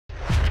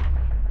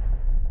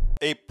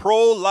A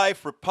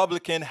pro-life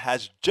Republican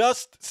has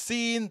just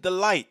seen the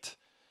light.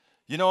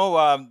 You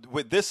know,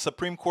 with this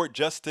Supreme Court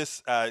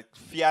justice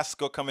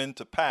fiasco coming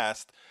to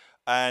pass,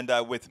 and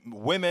with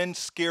women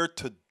scared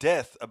to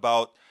death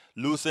about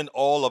losing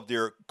all of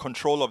their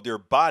control of their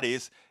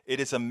bodies, it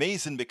is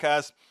amazing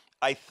because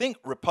I think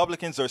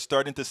Republicans are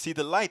starting to see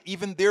the light.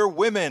 Even their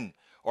women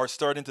are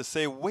starting to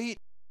say, wait,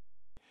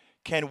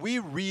 can we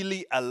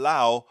really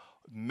allow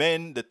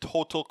men the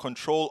total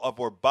control of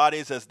our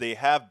bodies as they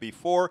have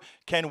before?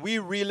 Can we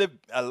really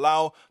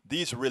allow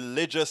these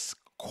religious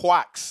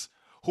quacks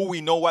who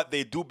we know what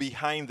they do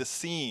behind the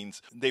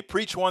scenes? They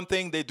preach one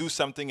thing, they do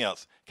something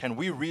else. Can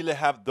we really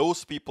have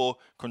those people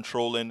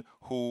controlling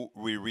who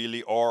we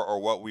really are or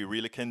what we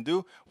really can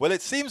do? Well,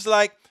 it seems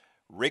like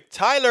Rick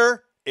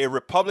Tyler, a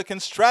Republican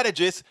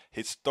strategist,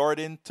 is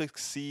starting to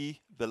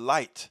see the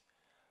light.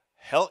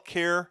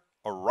 Healthcare,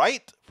 a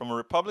right from a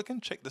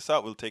Republican? Check this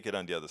out. We'll take it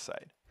on the other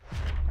side.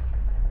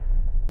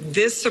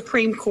 This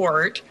Supreme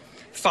Court,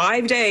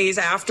 5 days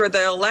after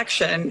the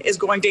election, is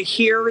going to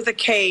hear the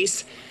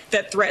case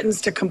that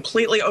threatens to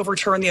completely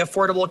overturn the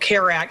Affordable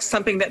Care Act,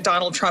 something that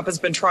Donald Trump has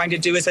been trying to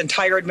do his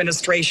entire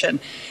administration.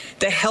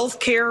 The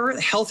health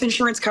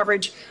insurance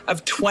coverage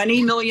of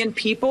 20 million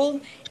people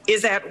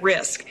is at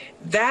risk.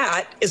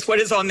 That is what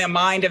is on the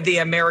mind of the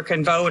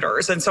American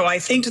voters. And so I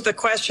think to the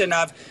question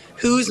of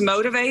who's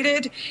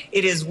motivated,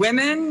 it is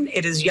women,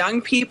 it is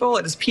young people,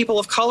 it is people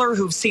of color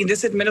who've seen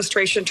this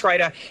administration try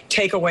to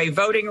take away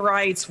voting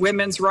rights,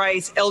 women's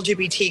rights,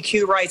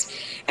 LGBTQ rights,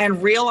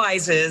 and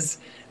realizes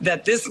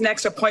that this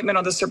next appointment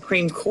on the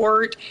Supreme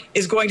Court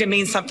is going to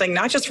mean something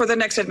not just for the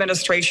next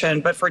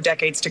administration, but for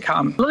decades to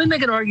come. Let me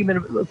make an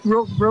argument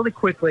really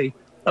quickly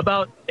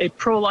about a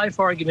pro-life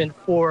argument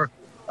for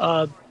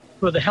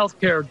the Health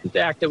Care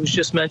Act that was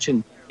just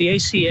mentioned, the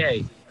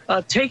ACA.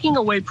 Taking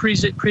away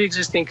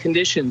pre-existing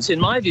conditions, in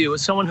my view,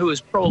 as someone who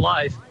is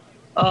pro-life,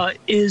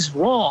 is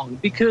wrong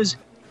because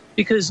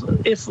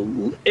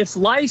if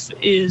life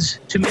is,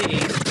 to me,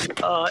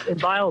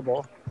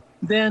 inviolable,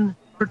 then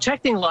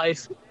protecting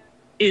life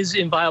is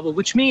inviolable,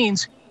 which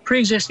means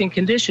pre-existing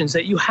conditions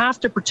that you have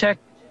to protect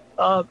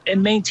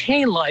and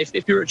maintain life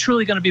if you're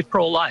truly going to be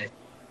pro-life.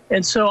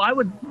 And so I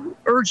would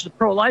urge the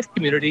pro-life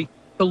community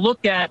to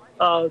look at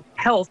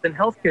health and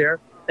healthcare,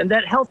 and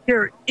that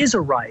healthcare is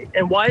a right.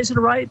 And why is it a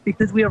right?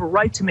 Because we have a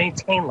right to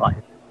maintain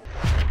life.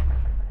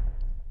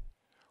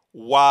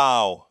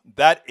 Wow,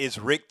 that is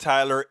Rick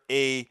Tyler,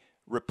 a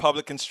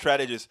Republican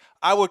strategist.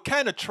 I would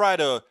kind of try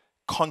to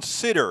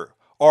consider,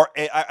 or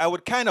I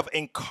would kind of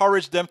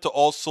encourage them to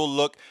also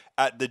look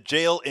at the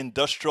jail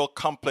industrial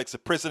complex, the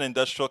prison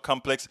industrial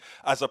complex,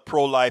 as a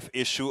pro-life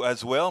issue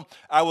as well.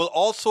 I will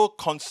also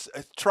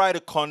try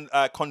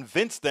to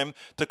convince them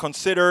to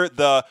consider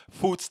the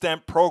food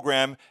stamp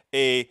program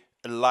a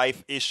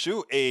life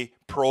issue, a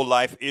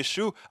pro-life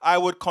issue. I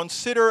would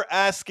consider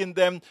asking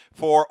them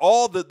for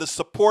all the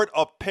support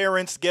of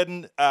parents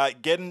getting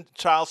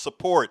child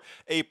support,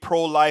 a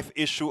pro-life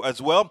issue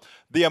as well.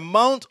 The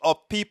amount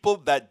of people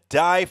that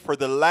die for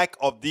the lack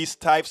of these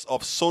types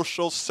of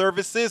social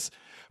services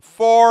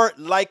far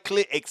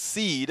likely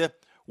exceed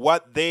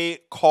what they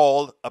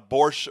call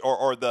abortion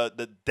or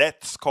the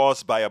deaths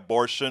caused by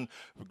abortion.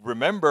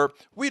 Remember,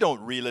 we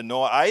don't really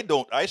know.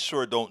 I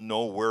sure don't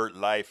know where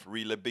life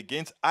really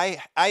begins. I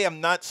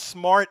am not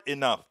smart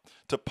enough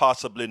to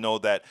possibly know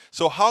that.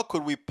 So how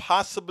could we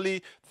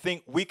possibly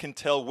think we can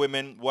tell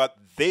women what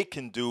they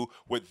can do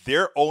with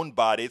their own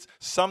bodies,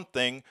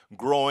 something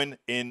growing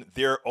in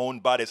their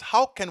own bodies?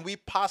 How can we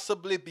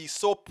possibly be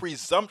so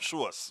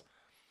presumptuous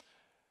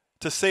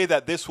to say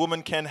that this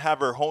woman can have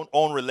her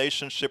own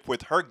relationship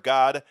with her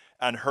God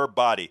and her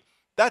body?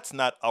 That's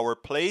not our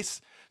place.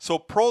 So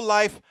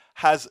pro-life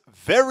has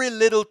very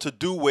little to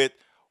do with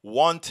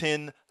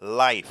wanting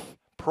life.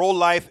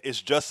 Pro-life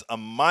is just a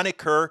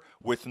moniker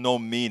with no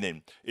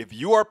meaning. If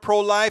you are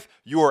pro-life,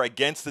 you are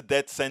against the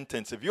death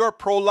sentence. If you are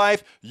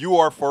pro-life, you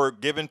are for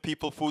giving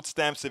people food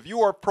stamps. If you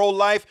are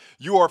pro-life,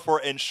 you are for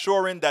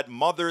ensuring that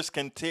mothers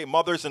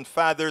and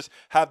fathers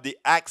have the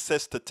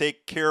access to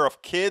take care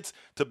of kids,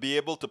 to be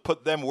able to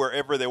put them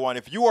wherever they want.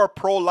 If you are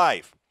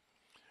pro-life,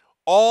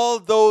 all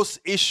those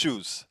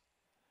issues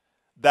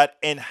that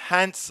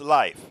enhance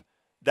life,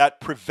 that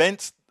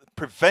prevents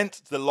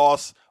the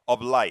loss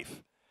of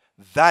life,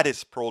 that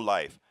is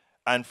pro-life.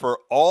 And for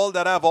all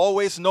that I've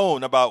always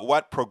known about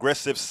what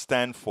progressives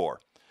stand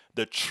for,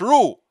 the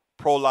true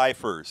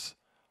pro-lifers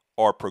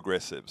are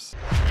progressives.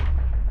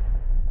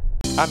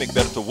 I'm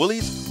Egberto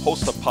Willies,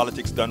 host of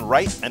Politics Done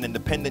Right, an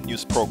independent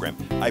news program.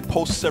 I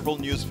post several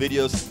news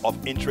videos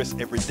of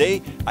interest every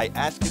day. I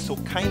ask you so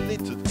kindly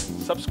to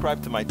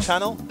subscribe to my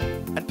channel,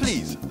 and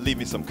please leave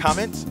me some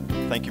comments.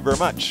 Thank you very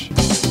much.